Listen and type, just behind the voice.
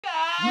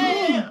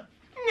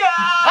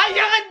Ay,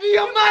 jangan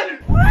diam,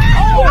 man!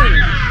 Oh!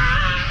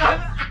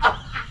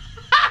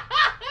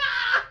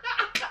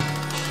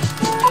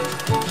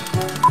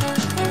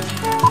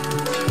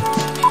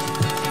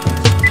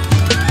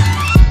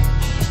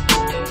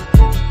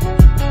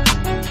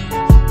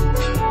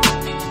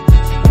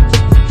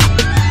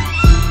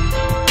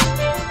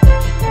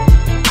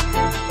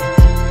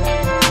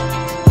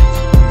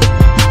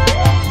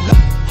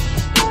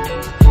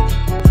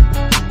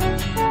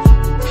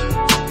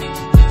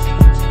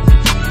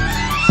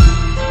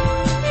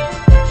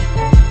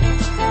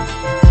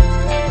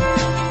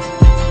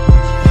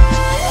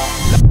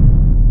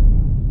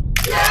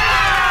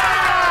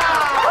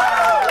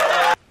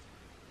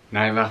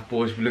 Nee, wacht,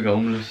 pause, ik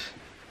homeless.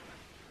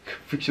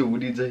 Fix je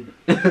hoodie, Jay.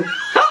 Fix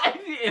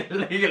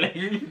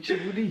je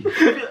hoodie.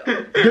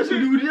 Guess what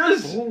the hoodie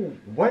is? Oh,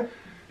 what?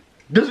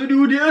 Guess what the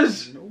hoodie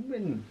is? No,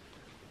 man.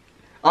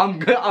 I'm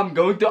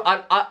going to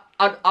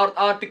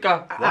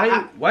Antarctica.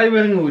 Why you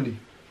wearing a hoodie?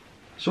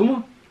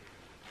 Summer?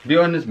 Be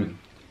honest, man.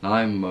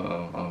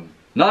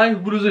 Nee,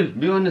 broer,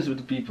 be honest with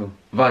the people.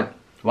 What?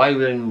 Why you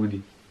wearing a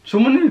hoodie?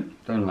 Summer niet?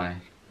 Don't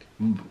lie.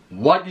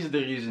 What is the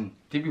reason?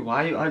 Tippy,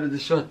 why are you out of the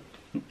shot?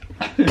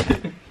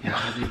 Yeah,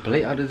 how do you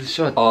play out of the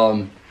shot?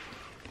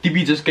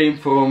 TB just came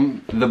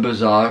from the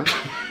bazaar.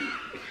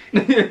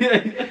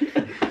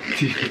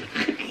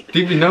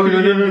 TB, no.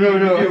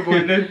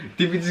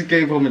 TB just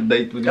came from a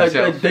date with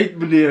himself. A date,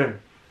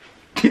 meneer.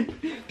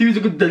 TB is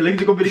ook een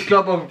link op bij die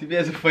klap af. TB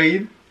has a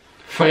friend.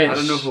 Fresh. I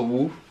don't know for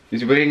who.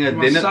 He's wearing a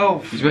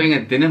denim. He's wearing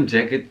a denim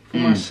jacket. For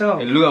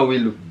myself. And look how we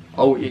look.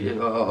 Oh,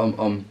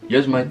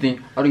 here's my thing.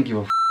 I don't give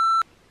a f.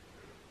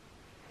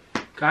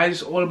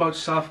 Guys, it's all about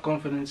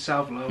self-confidence,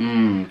 self-love.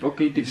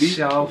 Okay, TB.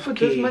 Self-care.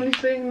 What is money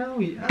saying now?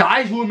 Yeah.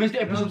 Guys, hoe mist de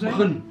episode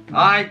beginnen?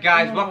 Hi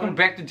guys, welcome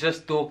back to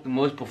Just Talk, the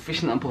most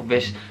professional and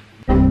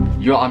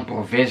You're on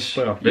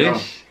professional.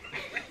 Yes.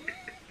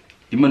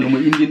 Die man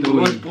noemen Indian The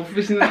most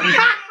professional.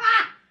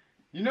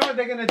 You know what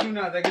they're gonna do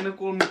now? They're gonna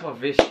call me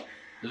Pravesh.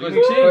 Because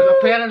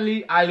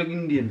apparently I look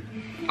Indian.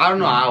 I don't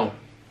know how.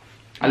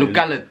 I look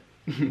colored.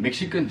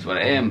 Mexican is what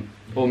I am.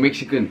 Oh,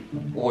 Mexican.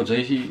 Oh,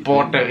 JC.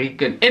 Puerto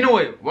Rican.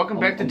 Anyway, welcome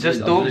back to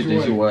Just Talk,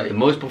 the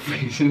most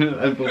professional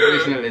and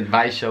professional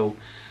advice show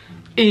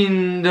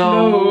in the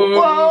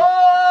world.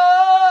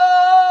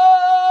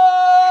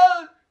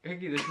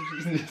 Kijk, dat is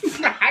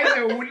Hij is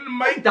een wooden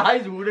mic. Hij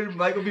is een wooden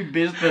mic op je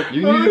business.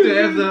 You need to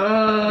have the.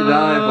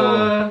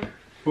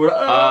 If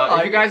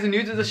you guys are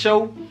new to the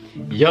show,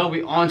 here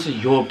we answer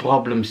your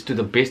problems to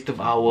the best of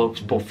our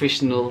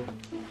professional,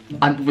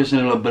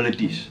 unprofessional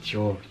abilities.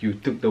 Sure, you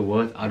took the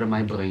words out of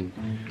my brain.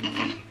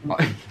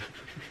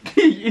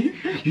 You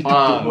took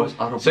the words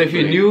out of So my if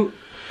you're brain. new,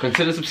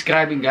 consider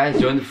subscribing,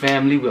 guys. Join the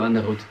family. We're on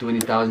the road to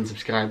 20,000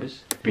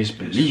 subscribers. Best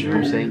You believe. know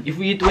what I'm saying? If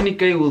we hit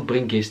 20k, we'll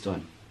bring guests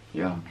on.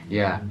 Yeah.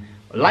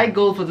 Like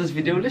goal for this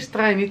video. Let's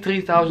try and hit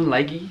 3,000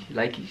 likeys.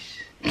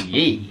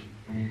 Yay.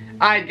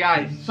 Alright,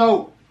 guys.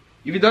 So,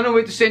 if you don't know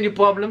where to send your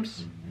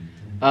problems,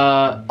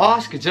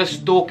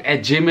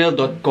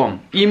 askjusttalk@gmail.com.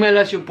 Email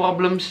us your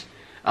problems.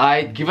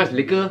 Alright, give us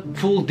lekker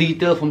full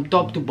detail from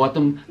top to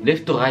bottom,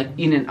 left to right,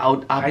 in and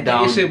out, up, Write the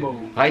down. essay, bro.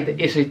 Write the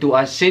essay to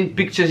us. Send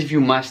pictures if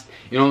you must.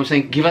 You know what I'm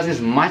saying? Give us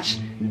as much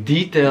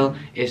detail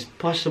as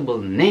possible,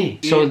 nee.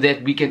 So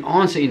that we can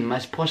answer in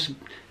much possible.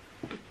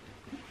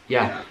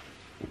 Yeah.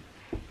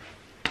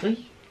 Hey.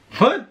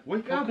 What?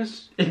 Wake up.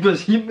 Ik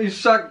was hier met je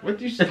zak. What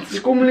you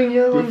skommeling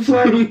here on the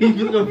side? Ik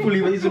wil gaan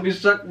voelen wat is op je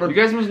zak, man.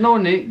 You guys must know,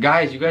 nee.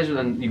 Guys, you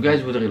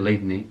guys would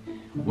relate, nee.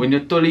 When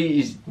your tolly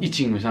is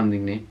itching or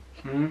something, nee.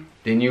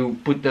 Then you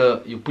put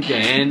your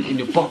hand in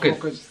your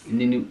pocket. And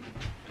then you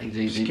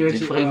they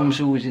frame from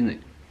so is in it.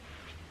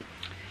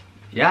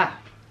 Yeah.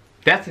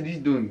 That's what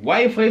he's doing. Why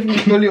are you afraid from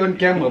tolly on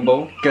camera,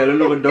 bro? Kan je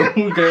nog een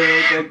doen? Kan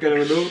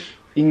je doen?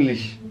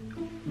 English.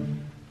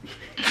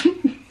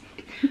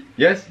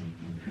 Yes?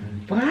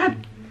 What?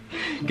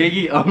 Kijk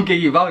hier,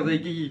 wacht,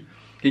 kijk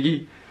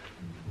hier.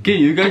 Can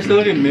you guys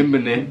still remember,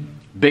 nee?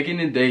 Back in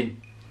the day.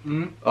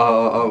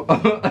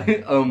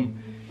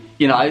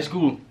 In high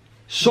school,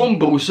 some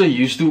broers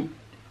used to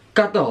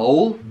cut a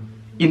hole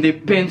in their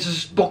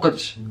pants'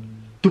 pockets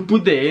to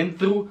put their hand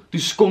through to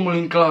schommel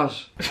in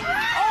class.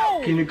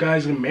 Can you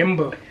guys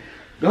remember?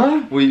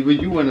 Huh? Were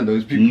you one of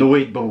those people?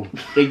 Nooit, bro.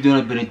 Ik doe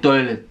het bij de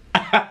toilet.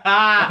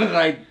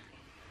 Right.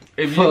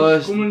 If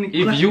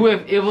you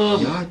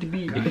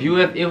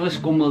have ever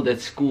skumbled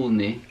at school,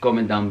 nee,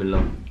 comment down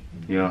below.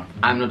 Yeah.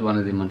 I'm not one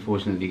of them,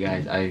 unfortunately,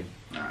 guys. I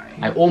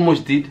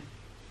almost did.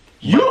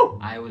 You?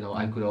 I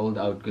could hold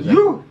out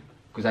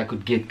because I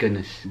could get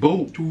goodness.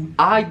 Bro,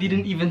 I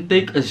didn't even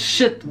take a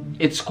shit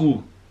at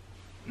school.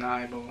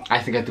 Nah, bro. I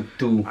think I took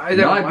 2. Ik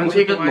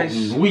had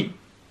nog nooit.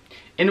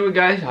 Anyway,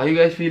 guys, how you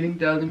guys feeling?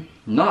 Tell them.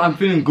 No, I'm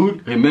feeling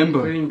good.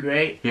 Remember. Feeling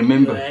great.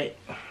 Remember. Great.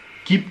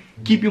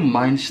 Keep your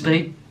mind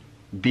straight.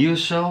 Be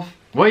yourself.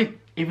 Wait.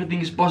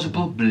 Everything is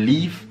possible.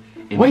 Believe.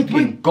 And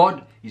Wait.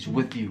 God is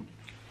with you.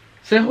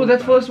 Say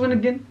that first one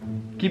again.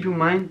 Keep your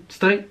mind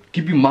straight.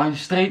 Keep your mind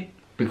straight.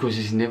 Because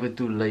it's never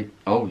too late.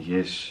 Oh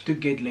yes. To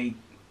get late.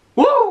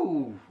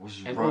 Woo!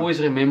 And always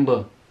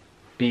remember,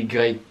 be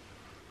great.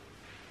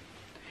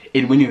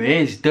 And when your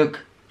hair is thick,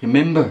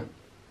 remember,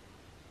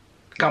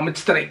 Come it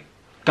straight.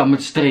 come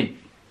it straight.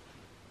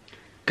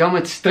 Come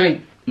it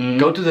straight.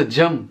 Go to the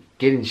gym.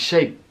 Get in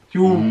shape.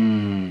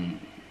 You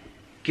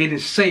get in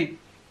shape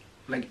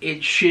like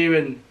Ed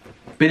Sheeran.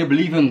 Better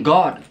believe in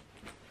God.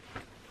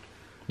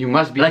 You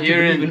must be Like you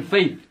hearing. believe in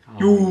faith.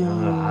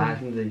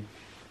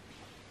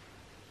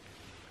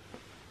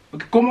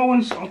 Okay, come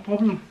on,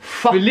 problem.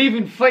 Believe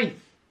in faith.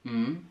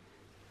 Mm.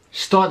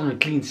 Start on a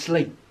clean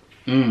slate.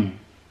 Mm.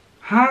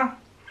 Huh?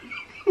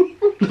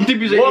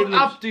 Typische Walk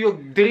Engels. up to your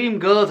dream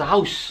girl's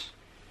house.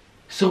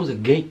 Through the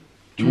gate.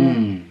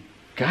 Mm.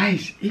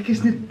 Guys, ik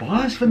is niet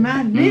boss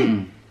vandaag, nee.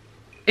 Mm.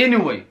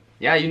 Anyway,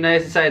 yeah, you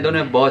guys say I don't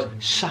have boss.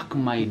 Suck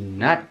my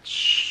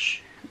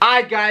nuts.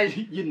 Alright, guys.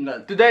 You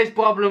nut. Today's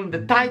problem,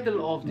 the title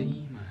of the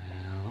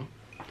email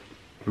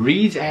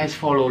reads as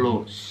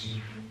follows.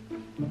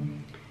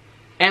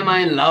 Am I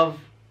in love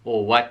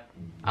or what?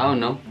 I don't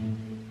know.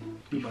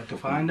 You about to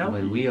find out?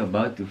 But we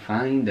about to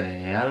find the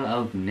hell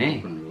out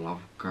nee. Love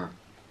car.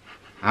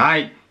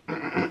 Hi.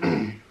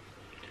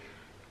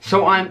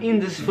 So I'm in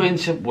this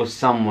friendship with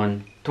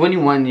someone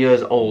 21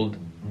 years old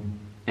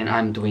and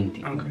I'm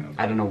 20. Okay.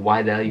 I don't know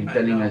why the hell you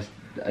telling know. us.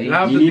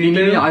 Love the Nee, nee, nee,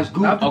 detail. nee, it's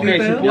good. Love the Okay,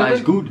 detail. Yeah,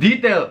 it's good.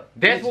 Detail.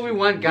 That's what we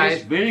want, guys.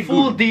 Yes, very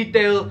Full good.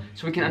 detail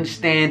so we can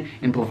understand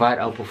and provide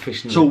our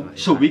professional So,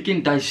 advice. so we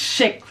can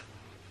dissect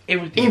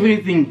Everything.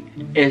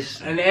 everything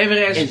as, And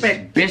every as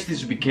aspect. best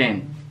as we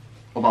can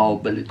of our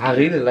ability. I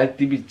really like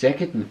TB's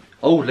jacket, man.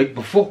 Oh, like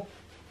before.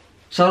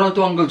 Shout out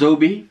to Uncle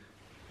Joby.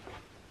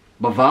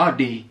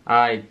 Bavadi.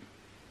 I,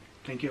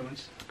 Thank you,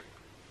 once.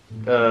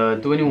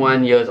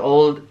 21 years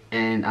old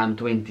and I'm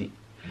 20.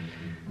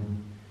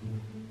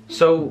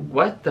 So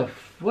what the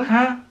what?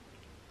 Huh?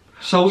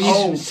 So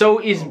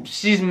he's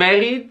She's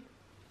married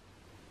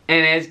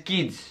and has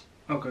kids,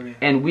 Okay, yeah.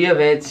 and we have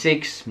had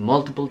sex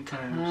multiple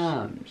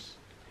times.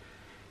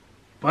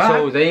 But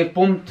So they have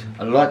pumped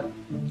a lot.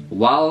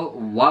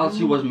 while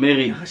she was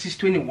married yeah, she's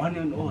 21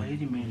 and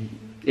already married.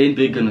 in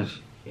Beginners.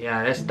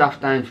 Yeah, that's tough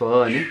time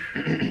for her,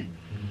 ne?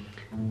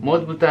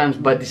 Multiple times,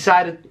 but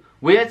decided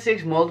we had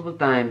sex multiple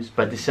times,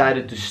 but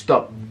decided to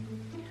stop.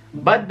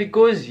 But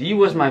because he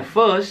was my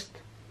first.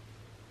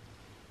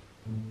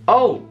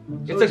 Oh,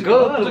 it's a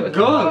girl. It's a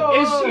Girl,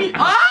 is she?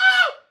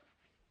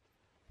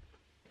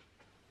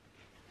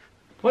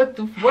 What's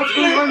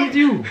going on with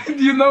you?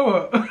 Do you know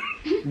her?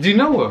 Do you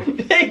know her?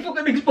 Ik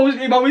fucking expose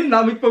je, maar wie is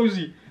naam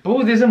expose?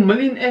 Bro, there's a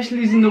million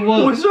Ashleys in the Oh,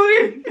 world.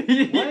 sorry.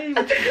 Why?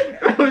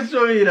 Oh,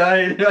 sorry,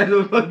 I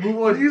don't move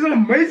on. She's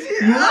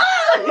amazing.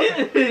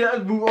 Ja,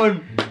 move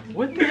on.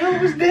 What the hell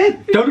was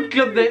that? Don't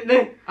clip that,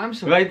 nee. I'm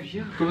sorry. Right,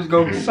 Yeah. kom eens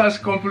go.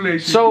 Such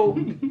compilation. So,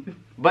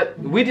 but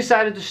we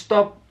decided to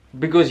stop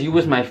because he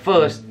was my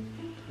first.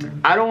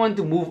 I don't want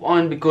to move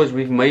on because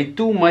we've made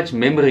too much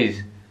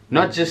memories,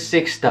 not just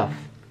sex stuff.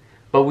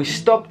 But we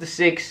stopped the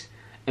sex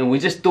and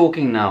we're just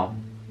talking now.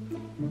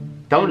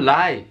 Don't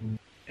lie.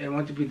 And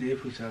want to be there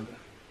for each other.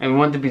 And we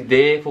want to be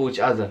there for each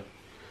other.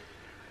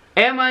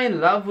 Am I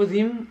in love with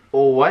him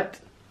or what?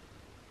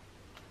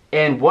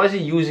 And was he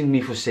using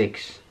me for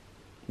sex?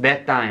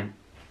 That time.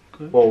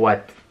 Okay. Or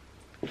what?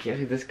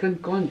 Okay, this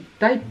can't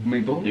type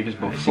me, bro. Dit is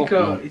maar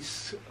It's,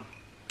 it's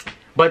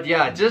But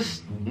yeah,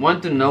 just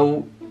want to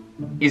know,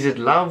 is it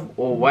love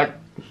or what?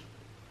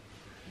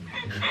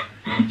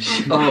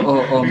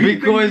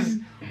 Because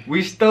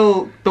we're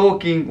still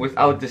talking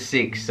without the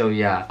sex, so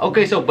yeah.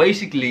 Okay, so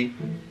basically,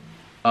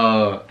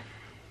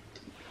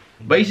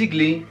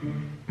 basically,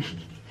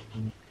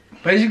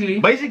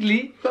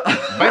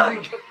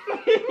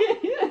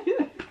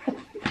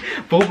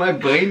 bro, my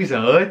brain is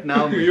hurt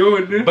now.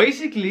 Man.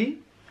 Basically,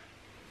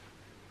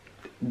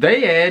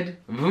 they had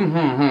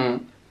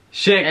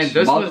Sex, and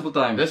this multiple was,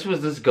 times. This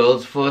was this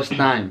girl's first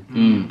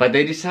time, but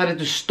they decided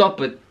to stop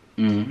it.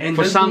 and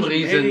For this some was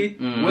reason,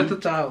 married with a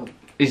child.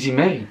 Is he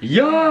married?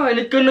 Ja, en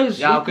ik kan dus.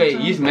 Yeah, okay,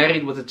 he's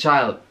married with a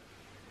child.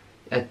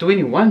 At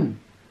 21.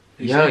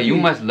 Yeah, you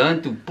Exactly. must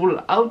learn to pull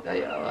out.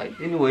 Yeah, right.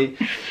 Anyway,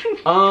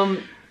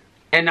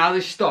 and now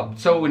they stopped.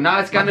 So now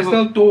it's kind But of they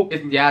still talk.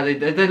 yeah,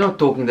 they're not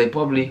talking. They're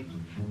probably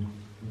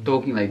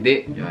talking like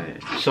that.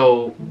 Ja.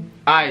 So,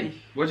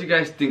 what do you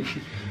guys think?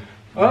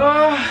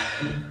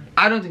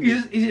 I don't think.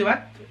 Is it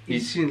what?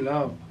 Is she in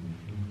love?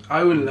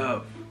 I will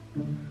love.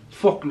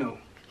 Fuck no.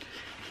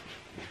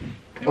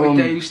 Let me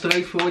tell you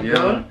straightforward, yeah.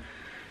 girl.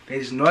 That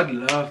is not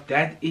love.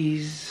 That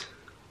is.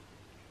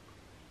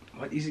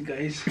 What is it,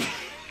 guys?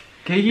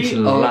 It's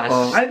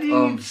lust. I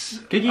think it's.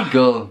 Kiki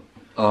girl,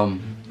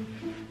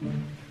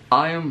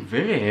 I am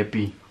very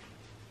happy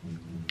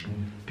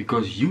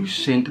because you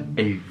sent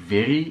a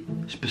very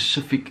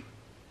specific,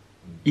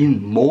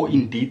 more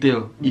in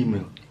detail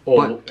email.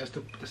 Or,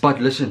 But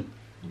listen,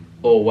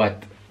 or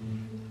what?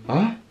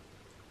 huh?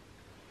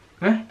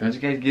 Don't you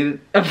guys get it?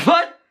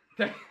 What?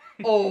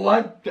 Oh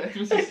what?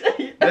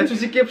 That's what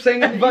she kept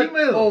saying in the But,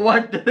 email. oh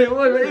what?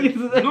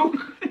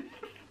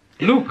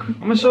 Look, I'm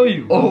gonna show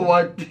you. Oh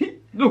what?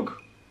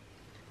 Look.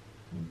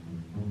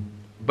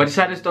 But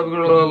decided to stop.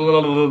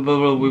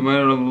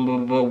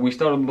 We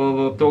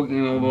started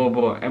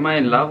talking. Am I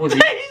in love with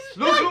him?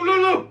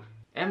 Look.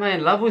 Am I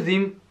in love with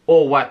him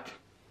or what?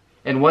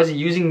 And was he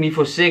using me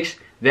for sex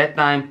that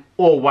time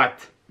or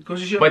what?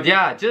 Because you But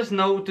yeah, just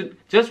want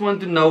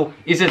to know,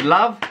 is it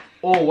love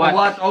or what?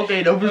 What?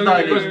 Okay, dat was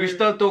Because we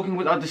start talking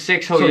without the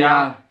sex. So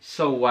yeah.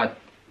 So what?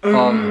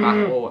 Or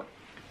what?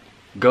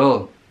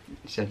 Girl,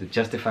 You had to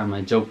justify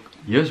my joke.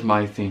 here's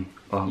my thing.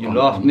 You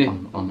laughed, nee?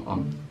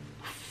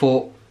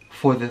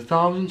 For the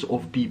thousands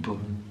of people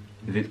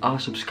that are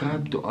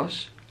subscribed to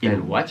us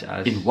And watch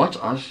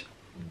us.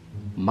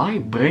 my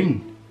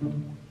brain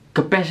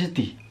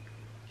capacity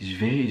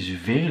is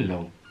very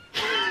low.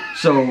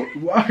 So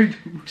Why?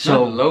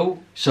 Not low,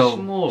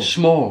 small.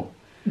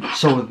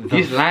 So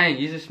He's lying.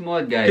 He's a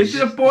smart guy. Get to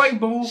the point,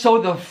 bro.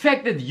 So the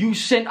fact that you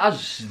sent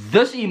us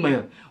this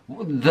email,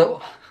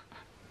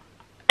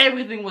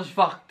 everything was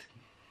fucked.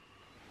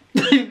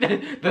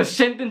 The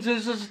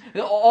sentences,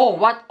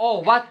 what?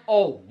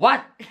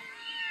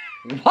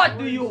 What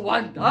do you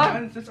want,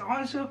 huh? Let's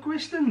answer a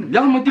question.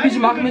 Ja, maar typisch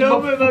maken mensen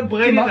know my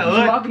brain in the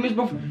hood. maken mensen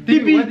What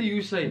typisch. do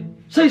you say?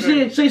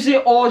 Zij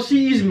say, oh, she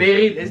is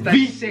married. Let's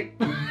Wie?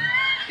 dissect.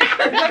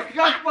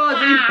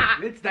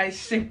 Let's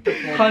dissect the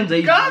point. Gaan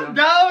zij. Calm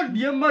down!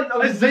 Ja man,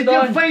 Is dit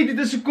je feit? Dit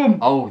is kom.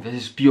 Oh, this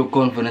is pure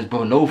confidence,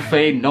 bro. No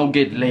fame, no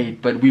get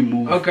laid, but we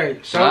move. Okay,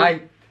 so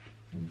Right.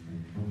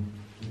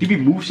 Die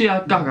move say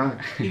kaka.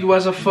 it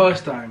was a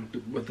first time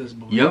with this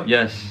boy. Yep.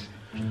 Yes.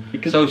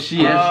 So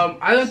she has.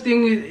 I don't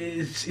think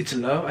it's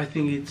love. I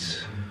think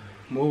it's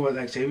more what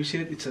like Xavier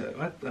said. It's a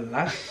what? A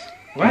lust.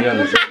 What? Ja,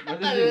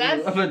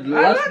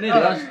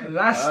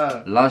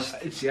 Lust. Last.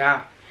 It's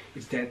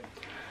it's that.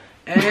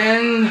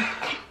 And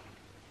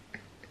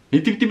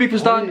Ik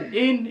verstaan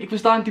één. Ik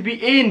verstaan type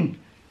één.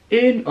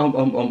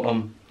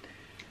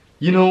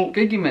 You know,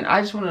 Kiki man, I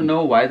just want to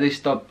know why they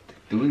stopped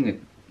doing it.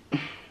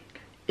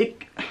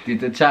 Did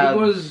the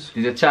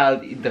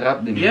child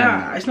interrupt them?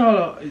 yeah, it's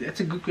not. That's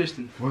a good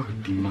question.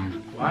 die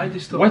man. Why did they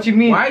stop? What you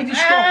mean? Why did they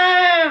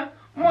stop?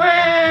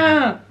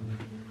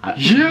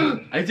 Yeah,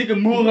 hij zit een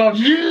moer af.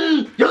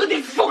 Ja,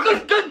 die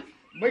fucking kut.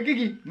 Wait,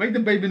 Kiki, make the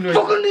baby noise.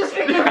 Fucking this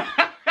thing.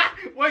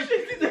 Wait,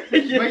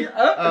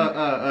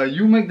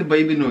 you make the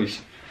baby noise.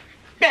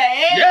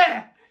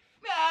 Yeah.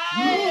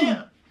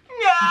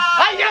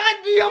 Hij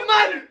gaat die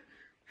man.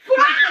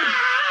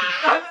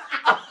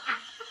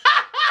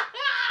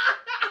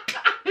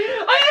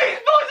 Hij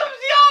exposed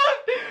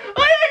himself.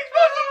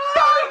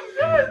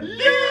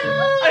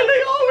 Hij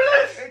ligt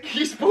homeless.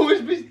 He's supposed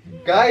to be.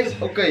 Guys,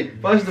 okay.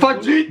 First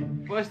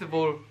of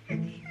all,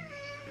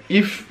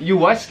 if you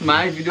watched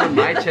my video on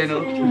my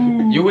channel,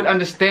 you would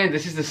understand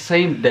this is the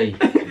same day.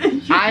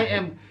 I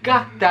am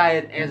cock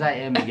tired as I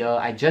am here.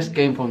 I just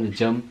came from the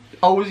gym.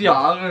 Oude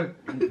jaren.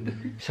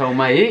 So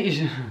my hair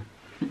is.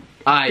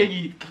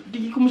 Kijk,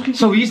 kom misschien.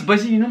 So he's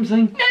busy, you know what I'm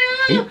saying?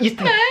 He's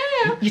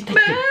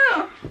taking.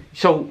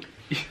 So.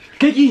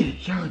 Kijk hier.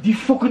 Ja, die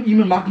fucking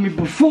iemand maakt me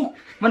bevok.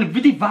 Want ik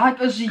weet niet waar ik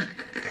is. I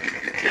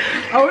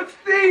would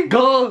think.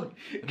 Girl,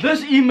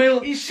 this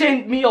email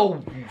sent me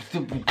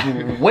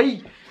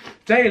away.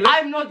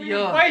 I'm not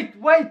here.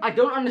 Wait. I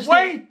don't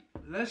understand.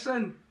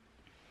 Listen.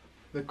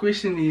 The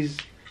question is,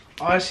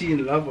 are she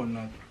in love or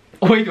not?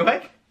 Wait,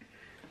 what?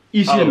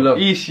 Is she in love?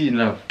 Is she in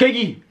love?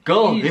 Kijk,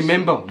 girl, Is.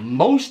 remember,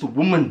 most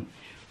women,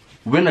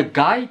 when a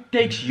guy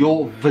takes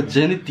your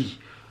virginity,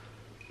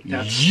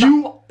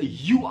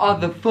 you are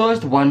the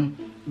first one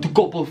to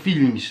couple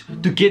feelings,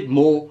 to get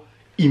more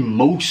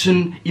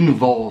emotion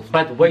involved.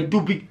 But wait,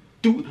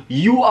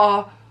 you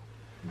are,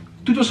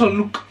 Toen was een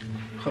look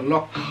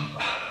gelokt.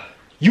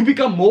 you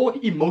become more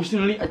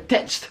emotionally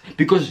attached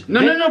because No,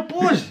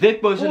 pause.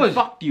 That person Pause.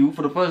 fucked you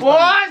for the first Pause.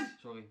 time.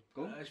 Sorry.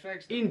 Go.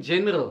 In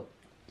general,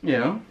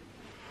 Yeah.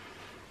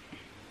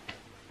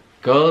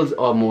 girls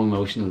are more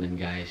emotional than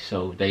guys,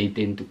 so they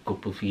tend to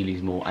couple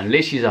feelings more.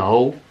 Unless she's a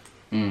hoe,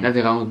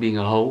 nothing wrong with being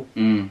a hoe.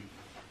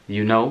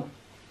 You know,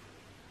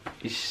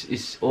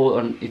 it's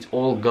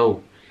all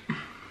go.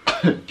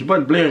 You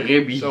want to play a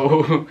rebby.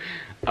 So,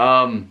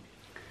 I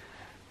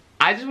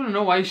just want to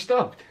know why you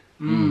stopped.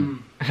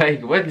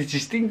 Like, what did you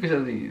think or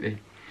something?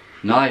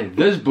 Nah,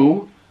 this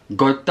boo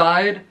got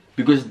tired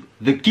because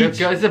the kids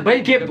The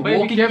baby kept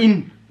walking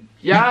in.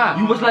 Yeah.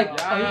 He was like,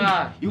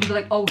 Yeah.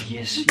 oh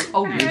yes,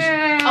 oh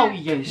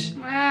yes.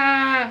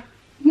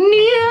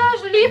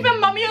 Niels, leave my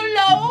mommy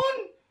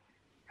alone.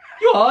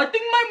 You're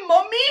hurting my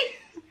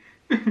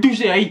mommy. Toen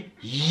zei hij,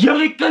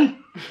 jurken,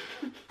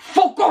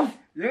 fuck off.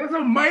 Jij was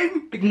een mijn.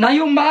 Ik naar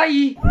je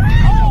maai.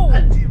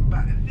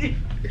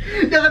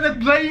 Ja, dat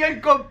blij en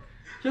kom.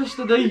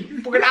 Yesterday.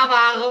 Fucking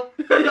afhalen.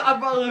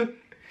 Afhalen.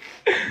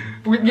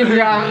 Fucking je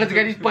jaren, het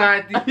gaat niet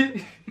praten.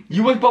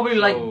 You was probably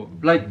like, Oh.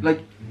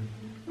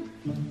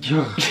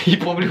 yeah. He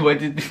probably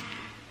wanted.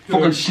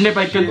 Fucking snap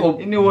hij kunt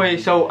op. Anyway,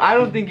 so I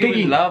don't think you're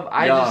in Kiki. love.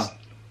 I Ja. just.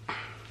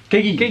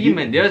 Kijk Kiki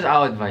man, there's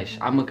our advice.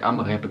 I'm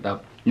wrap it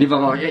up. Nee,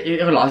 wacht,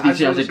 helaas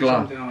niet als ik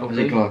klaar. Oké. Als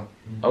ik klaar.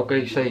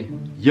 Okay, say.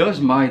 Here's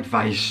my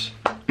advice.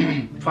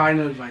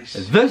 Final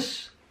advice.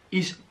 This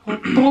is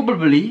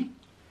probably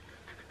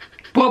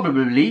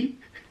probably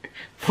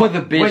for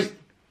the best. Wait,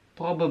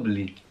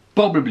 probably.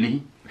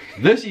 Probably.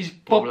 This is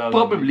Probably.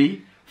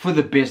 probably for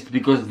the best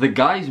because the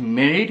guy is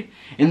married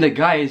and the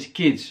guy has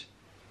kids.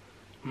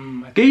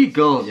 Okay,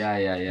 girls.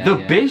 Yeah. The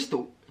best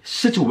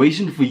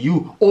situation for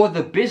you or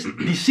the best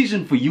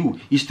decision for you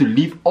is to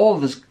leave all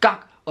this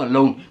cock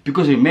alone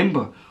because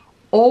remember,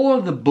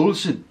 all the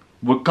bullshit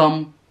will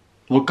come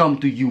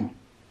to you.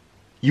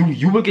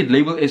 You will get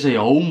labeled as a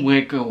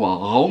homewrecker or a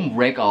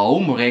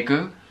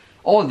homewrecker.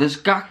 All this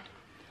cock.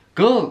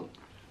 Girl,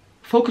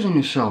 focus on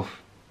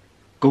yourself.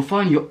 Go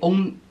find your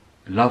own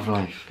love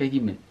life. Kijk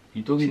hier man,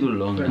 you talking too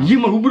long now. Yeah,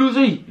 maar hoe bedoel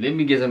jy? Let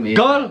me get some air.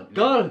 Girl,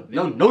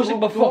 no zeg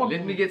maar fuck.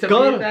 Let me get some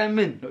Girl. airtime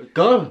man.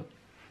 Girl,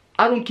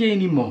 I don't care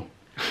anymore.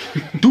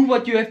 Do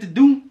what you have to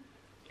do.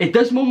 At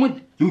this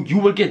moment, you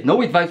will get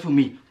no advice from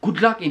me.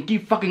 Good luck and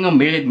keep fucking a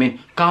married man.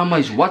 Karma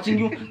is watching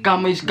you.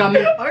 Karma is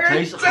coming. Sy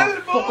is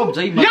fuck op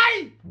sy man.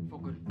 Jy!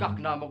 Fucking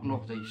kaknaam ook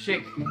nog, sy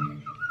sick.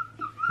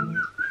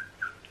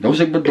 Nou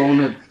sê ek bedoel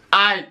het.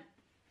 Ai!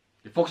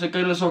 Die fuck sy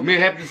kinders ook. Meer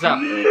heb je zak.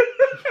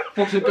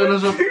 Fuck sy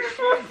kinders ook.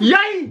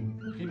 Jy!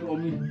 Geen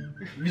om nie.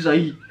 Wie is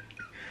hy?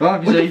 Ha,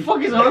 wie is What hy? the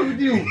fuck is wrong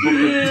with you?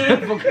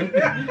 Bro,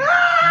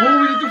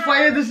 we need to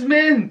fire this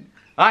man.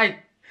 Hi.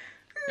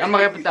 Ja, maar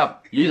wrap it up.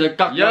 Hier is een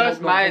kaknaam Just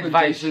ook nog, my fucking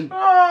advice. Jason.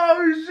 Oh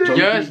shit.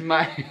 Just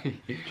my.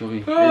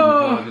 Sorry,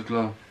 dit is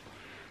klaar.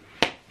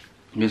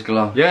 Dit is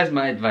klaar. Just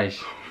my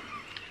advice.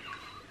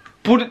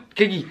 Put it.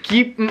 Kijk,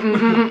 keep.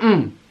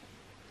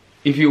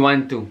 If you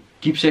want to.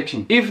 Keep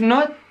sexing. If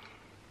not,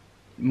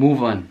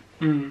 move on.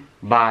 Mm.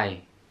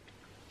 Bye.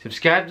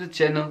 Subscribe to the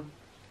channel.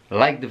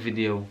 Like the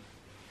video.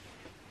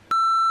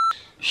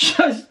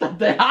 Just dat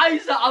hij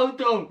is een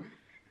auto.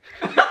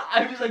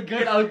 Hij is een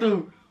great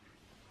auto.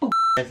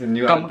 That's a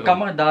new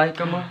Camera daar,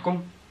 camera,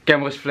 kom.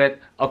 Camera's flat.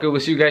 Okay, we'll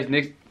see you guys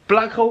next.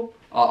 Plug go.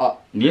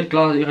 Niet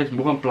klaar, ik ga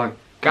een plak.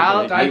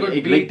 Kyle,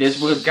 ik lijk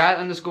desperate.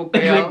 Kyle _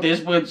 Ik lijk KL.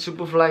 desperate.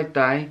 Superfly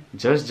Thai.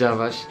 Just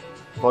Javas.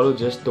 Follow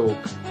Just Talk.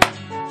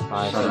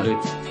 Bye.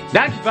 Salut.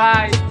 Thanks,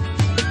 bye.